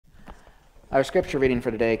Our scripture reading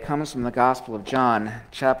for today comes from the Gospel of John,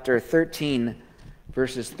 chapter 13,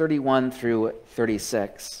 verses 31 through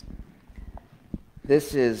 36.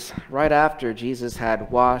 This is right after Jesus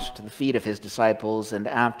had washed the feet of his disciples and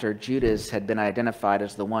after Judas had been identified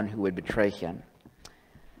as the one who would betray him.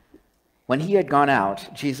 When he had gone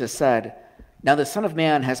out, Jesus said, "Now the Son of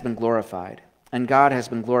Man has been glorified, and God has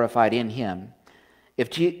been glorified in him. If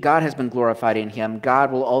God has been glorified in him,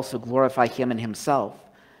 God will also glorify him in himself,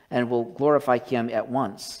 and will glorify him at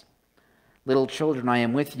once. Little children, I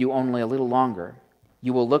am with you only a little longer.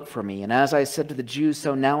 You will look for me, and as I said to the Jews,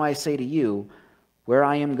 so now I say to you, where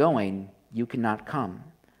I am going, you cannot come.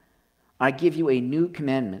 I give you a new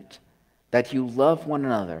commandment, that you love one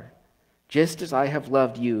another. Just as I have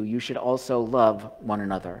loved you, you should also love one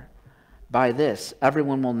another. By this,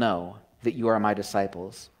 everyone will know that you are my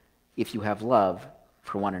disciples, if you have love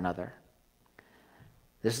for one another."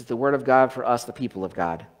 This is the word of God for us, the people of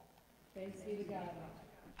God. Thanks be to God.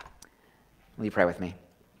 Will you pray with me?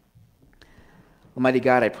 Almighty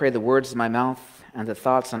God, I pray the words of my mouth and the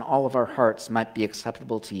thoughts on all of our hearts might be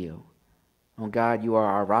acceptable to you. O God, you are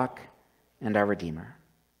our rock and our Redeemer.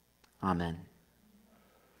 Amen.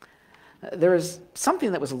 There is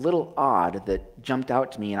something that was a little odd that jumped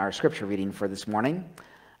out to me in our scripture reading for this morning.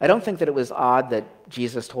 I don't think that it was odd that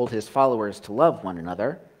Jesus told his followers to love one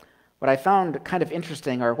another. What I found kind of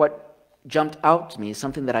interesting, or what jumped out to me,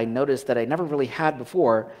 something that I noticed that I never really had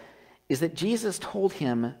before, is that Jesus told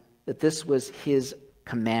him that this was his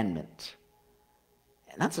commandment.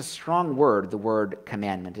 And that's a strong word, the word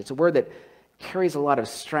commandment. It's a word that carries a lot of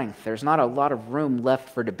strength. There's not a lot of room left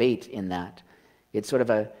for debate in that. It's sort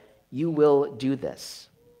of a, you will do this,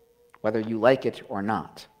 whether you like it or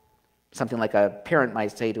not. Something like a parent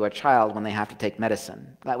might say to a child when they have to take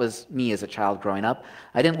medicine. That was me as a child growing up.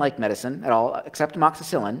 I didn't like medicine at all, except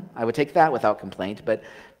amoxicillin. I would take that without complaint, but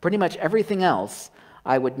pretty much everything else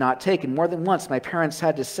I would not take. And more than once, my parents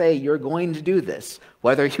had to say, you're going to do this,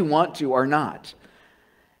 whether you want to or not.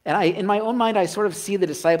 And in my own mind, I sort of see the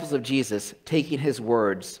disciples of Jesus taking his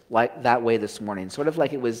words like that way this morning, sort of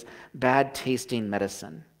like it was bad-tasting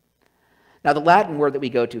medicine. Now, the Latin word that we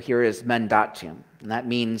go to here is mandatum, and that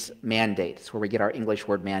means mandate. It's where we get our English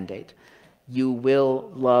word mandate. You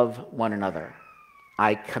will love one another.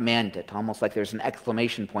 I command it, almost like there's an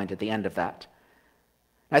exclamation point at the end of that.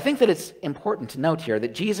 And I think that it's important to note here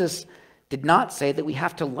that Jesus did not say that we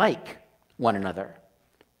have to like one another,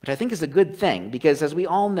 which I think is a good thing, because as we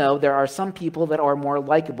all know, there are some people that are more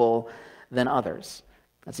likable than others.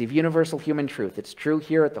 That's a universal human truth. It's true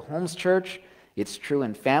here at the Holmes Church. It's true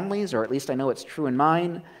in families, or at least I know it's true in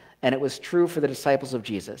mine, and it was true for the disciples of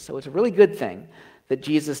Jesus. So it's a really good thing that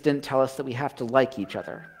Jesus didn't tell us that we have to like each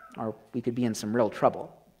other, or we could be in some real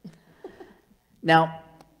trouble. Now,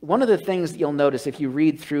 one of the things that you'll notice if you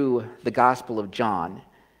read through the Gospel of John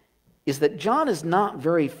is that John is not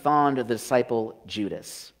very fond of the disciple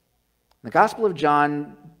Judas. In the Gospel of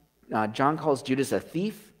John, John calls Judas a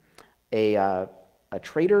thief, a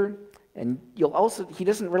traitor, and he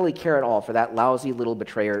doesn't really care at all for that lousy little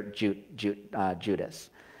betrayer Judas.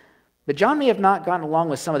 But John may have not gotten along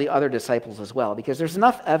with some of the other disciples as well, because there's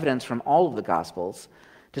enough evidence from all of the Gospels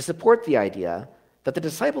to support the idea that the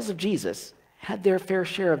disciples of Jesus had their fair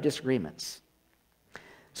share of disagreements.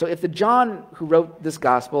 So if the John who wrote this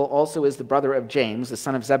Gospel also is the brother of James, the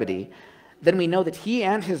son of Zebedee, then we know that he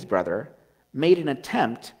and his brother made an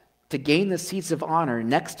attempt to gain the seats of honor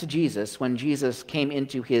next to Jesus when Jesus came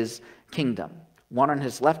into his kingdom, one on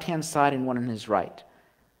his left-hand side and one on his right.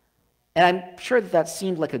 And I'm sure that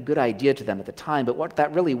seemed like a good idea to them at the time, but what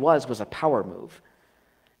that really was a power move.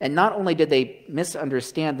 And not only did they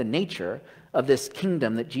misunderstand the nature of this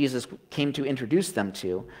kingdom that Jesus came to introduce them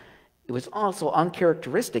to, it was also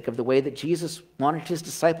uncharacteristic of the way that Jesus wanted his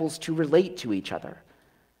disciples to relate to each other.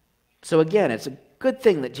 So again, it's a good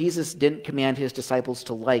thing that Jesus didn't command his disciples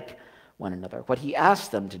to like one another. What he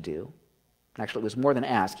asked them to do, actually it was more than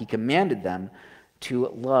ask, he commanded them to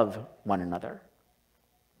love one another.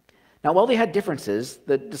 Now, while they had differences,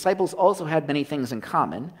 the disciples also had many things in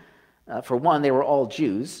common. For one, they were all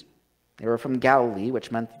Jews. They were from Galilee,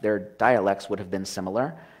 which meant their dialects would have been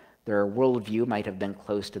similar. Their worldview might have been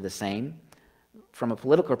close to the same. From a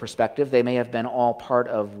political perspective, they may have been all part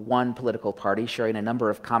of one political party, sharing a number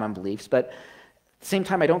of common beliefs. But at the same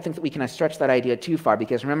time, I don't think that we can stretch that idea too far,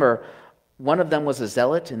 because remember, one of them was a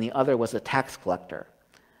zealot and the other was a tax collector.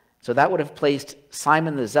 So that would have placed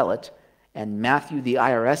Simon the zealot and Matthew the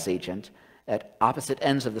IRS agent at opposite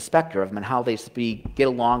ends of the spectrum and how they get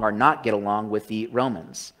along or not get along with the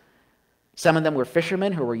Romans. Some of them were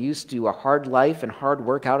fishermen who were used to a hard life and hard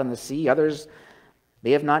work out on the sea. Others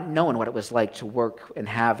They have not known what it was like to work and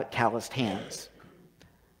have calloused hands.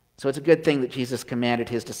 So it's a good thing that Jesus commanded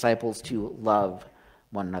his disciples to love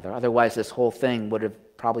one another. Otherwise, this whole thing would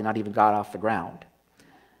have probably not even got off the ground.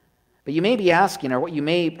 But you may be asking, or what you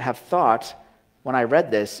may have thought when I read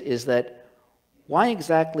this, is that why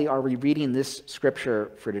exactly are we reading this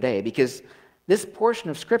scripture for today? Because this portion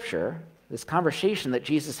of scripture, this conversation that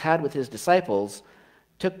Jesus had with his disciples,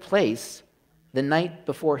 took place the night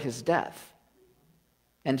before his death.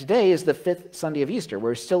 And today is the 5th Sunday of Easter.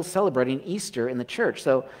 We're still celebrating Easter in the church.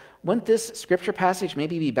 So wouldn't this scripture passage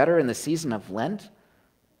maybe be better in the season of Lent?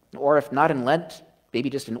 Or if not in Lent, maybe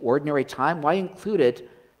just an ordinary time? Why include it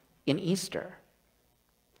in Easter?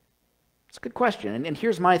 It's a good question, and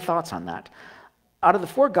here's my thoughts on that. Out of the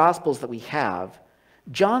 4 Gospels that we have,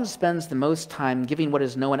 John spends the most time giving what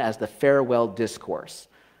is known as the farewell discourse.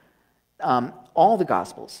 All the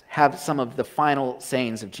Gospels have some of the final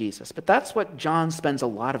sayings of Jesus, but that's what John spends a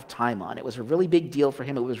lot of time on. It was a really big deal for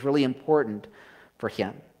him. It was really important for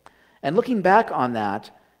him. And looking back on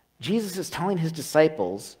that, Jesus is telling his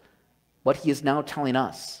disciples what he is now telling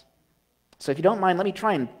us. So if you don't mind, let me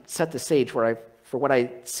try and set the stage for what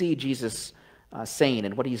I see Jesus saying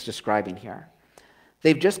and what he's describing here.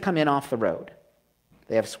 They've just come in off the road.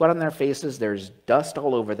 They have sweat on their faces. There's dust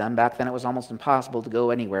all over them. Back then it was almost impossible to go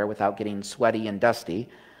anywhere without getting sweaty and dusty.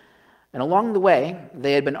 And along the way,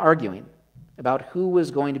 they had been arguing about who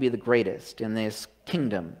was going to be the greatest in this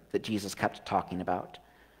kingdom that Jesus kept talking about.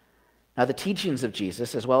 Now, the teachings of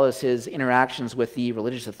Jesus, as well as his interactions with the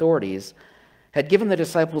religious authorities, had given the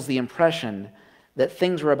disciples the impression that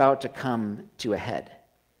things were about to come to a head.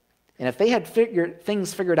 And if they had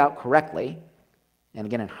things figured out correctly, and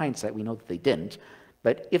again, in hindsight, we know that they didn't,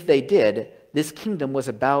 but if they did, this kingdom was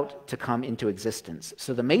about to come into existence.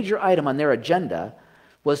 So the major item on their agenda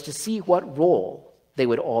was to see what role they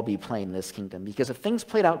would all be playing in this kingdom. Because if things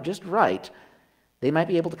played out just right, they might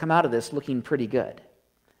be able to come out of this looking pretty good.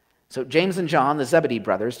 So James and John, the Zebedee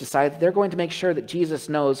brothers, decided they're going to make sure that Jesus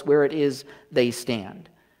knows where it is they stand.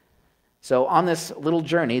 So on this little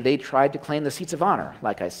journey, they tried to claim the seats of honor,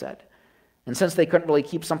 like I said. And since they couldn't really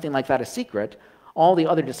keep something like that a secret, all the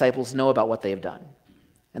other disciples know about what they have done.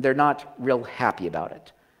 And they're not real happy about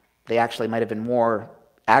it. They actually might have been more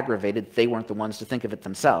aggravated if they weren't the ones to think of it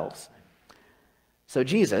themselves. So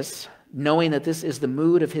Jesus, knowing that this is the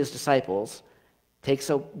mood of his disciples, takes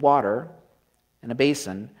a water and a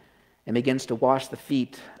basin and begins to wash the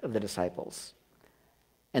feet of the disciples.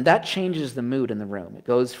 And that changes the mood in the room. It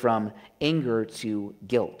goes from anger to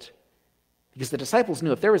guilt. Because the disciples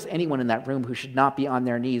knew if there was anyone in that room who should not be on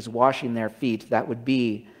their knees washing their feet, that would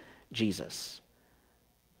be Jesus.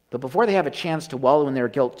 But before they have a chance to wallow in their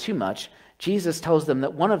guilt too much, Jesus tells them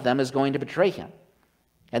that one of them is going to betray him.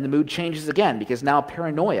 And the mood changes again, because now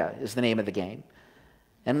paranoia is the name of the game.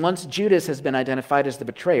 And once Judas has been identified as the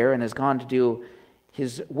betrayer and has gone to do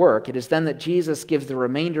his work, it is then that Jesus gives the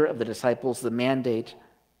remainder of the disciples the mandate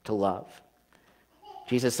to love.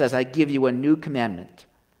 Jesus says, I give you a new commandment,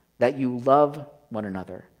 that you love one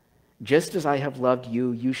another. Just as I have loved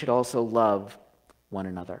you, you should also love one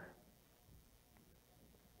another.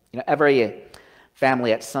 You know, every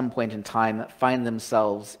family at some point in time find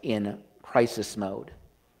themselves in crisis mode,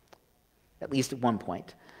 at least at one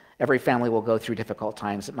point. Every family will go through difficult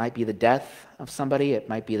times. It might be the death of somebody. It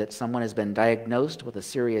might be that someone has been diagnosed with a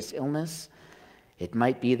serious illness. It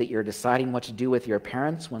might be that you're deciding what to do with your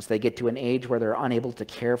parents once they get to an age where they're unable to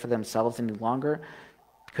care for themselves any longer.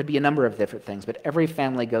 It could be a number of different things, but every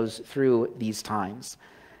family goes through these times.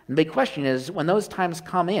 And the big question is, when those times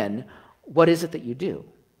come in, what is it that you do?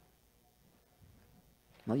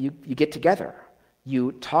 Well, you get together.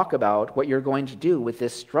 You talk about what you're going to do with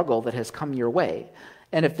this struggle that has come your way.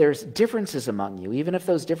 And if there's differences among you, even if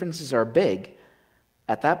those differences are big,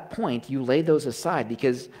 at that point you lay those aside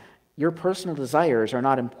because your personal desires are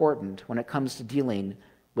not important when it comes to dealing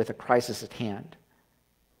with a crisis at hand.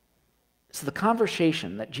 So the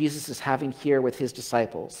conversation that Jesus is having here with his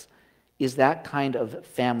disciples is that kind of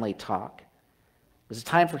family talk. It was a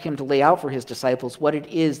time for him to lay out for his disciples what it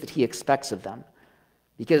is that he expects of them,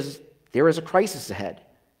 because there is a crisis ahead.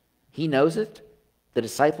 He knows it. The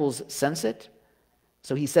disciples sense it.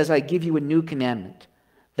 So he says, I give you a new commandment,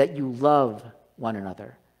 that you love one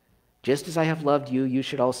another. Just as I have loved you, you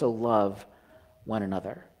should also love one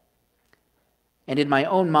another. And in my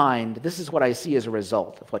own mind, this is what I see as a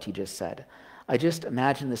result of what he just said. I just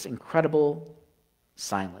imagine this incredible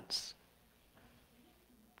silence.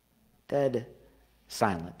 Dead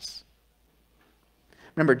silence.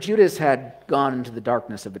 Remember, Judas had gone into the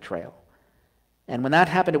darkness of betrayal. And when that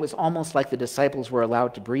happened, it was almost like the disciples were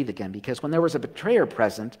allowed to breathe again, because when there was a betrayer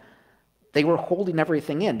present, they were holding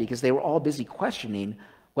everything in because they were all busy questioning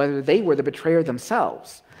whether they were the betrayer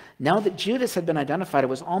themselves. Now that Judas had been identified, it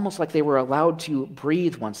was almost like they were allowed to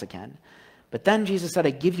breathe once again. But then Jesus said,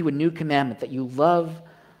 I give you a new commandment, that you love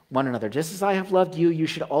one another. Just as I have loved you, you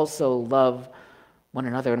should also love one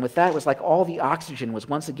another. And with that, it was like all the oxygen was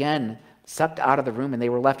once again sucked out of the room, and they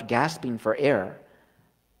were left gasping for air.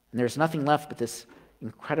 And there's nothing left but this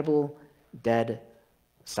incredible dead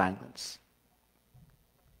silence.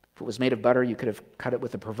 If it was made of butter, you could have cut it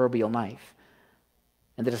with a proverbial knife.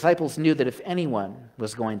 And the disciples knew that if anyone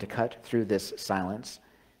was going to cut through this silence,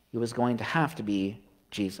 it was going to have to be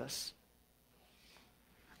Jesus.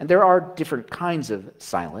 And there are different kinds of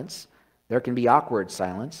silence. There can be awkward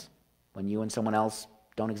silence, when you and someone else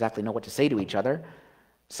don't exactly know what to say to each other.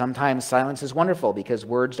 Sometimes silence is wonderful because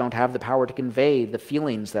words don't have the power to convey the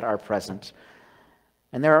feelings that are present.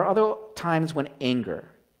 And there are other times when anger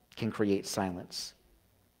can create silence.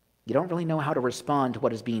 You don't really know how to respond to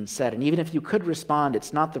what is being said. And even if you could respond,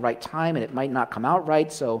 it's not the right time and it might not come out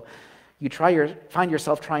right. So you find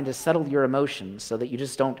yourself trying to settle your emotions so that you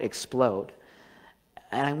just don't explode.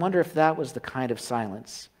 And I wonder if that was the kind of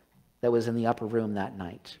silence that was in the upper room that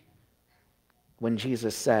night, when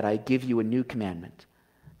Jesus said, I give you a new commandment,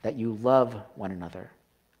 that you love one another.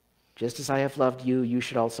 Just as I have loved you, you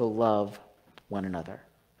should also love one another.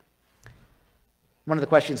 One of the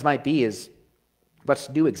questions might be is, what's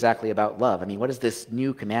new exactly about love? I mean, what is this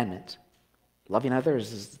new commandment? Loving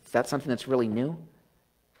others, is that something that's really new?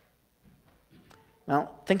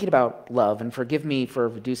 Well, thinking about love, and forgive me for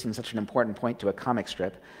reducing such an important point to a comic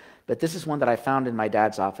strip, but this is one that I found in my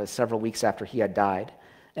dad's office several weeks after he had died.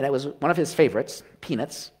 And it was one of his favorites,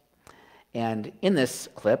 Peanuts. And in this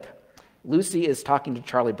clip, Lucy is talking to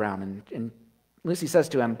Charlie Brown, and Lucy says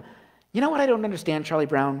to him, you know what I don't understand, Charlie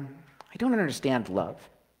Brown? I don't understand love.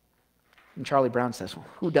 And Charlie Brown says, well,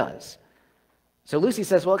 who does? So Lucy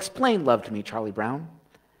says, well, explain love to me, Charlie Brown.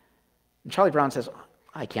 And Charlie Brown says,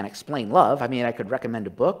 I can't explain love. I mean, I could recommend a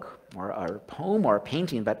book or a poem or a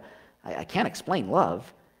painting, but I can't explain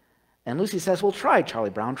love. And Lucy says, well, try, Charlie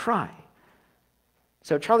Brown, try.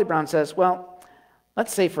 So Charlie Brown says, well,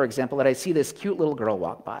 let's say, for example, that I see this cute little girl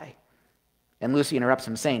walk by. And Lucy interrupts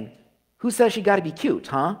him saying, who says she got to be cute,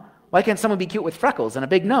 huh? Why can't someone be cute with freckles and a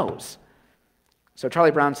big nose? So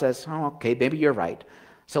Charlie Brown says, oh, okay, maybe you're right.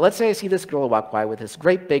 So let's say I see this girl walk by with this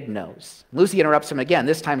great big nose. Lucy interrupts him again,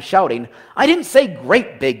 this time shouting, I didn't say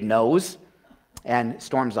great big nose, and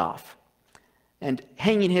storms off. And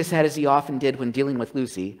hanging his head as he often did when dealing with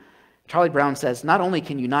Lucy, Charlie Brown says, not only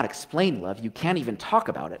can you not explain love, you can't even talk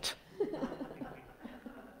about it.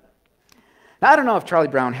 Now, I don't know if Charlie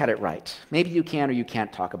Brown had it right. Maybe you can or you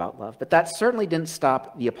can't talk about love, but that certainly didn't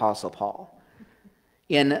stop the Apostle Paul.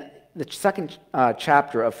 In the second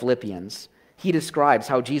chapter of Philippians, he describes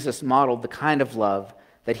how Jesus modeled the kind of love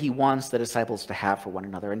that he wants the disciples to have for one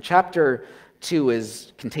another. And chapter 2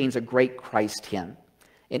 contains a great Christ hymn.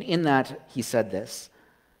 And in that, he said this,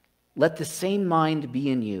 let the same mind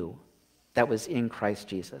be in you that was in Christ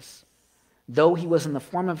Jesus. Though he was in the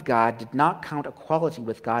form of God, did not count equality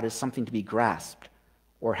with God as something to be grasped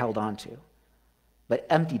or held onto, but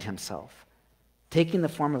emptied himself, taking the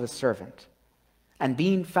form of a servant. And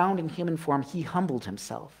being found in human form, he humbled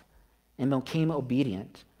himself and became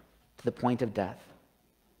obedient to the point of death,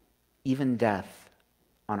 even death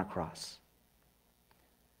on a cross.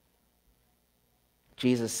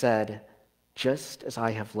 Jesus said, just as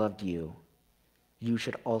I have loved you, you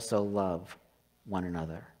should also love one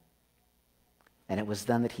another. And it was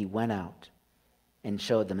then that he went out and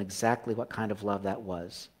showed them exactly what kind of love that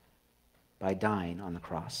was by dying on the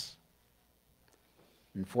cross.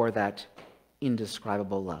 And for that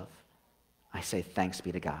indescribable love, I say thanks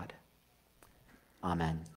be to God. Amen.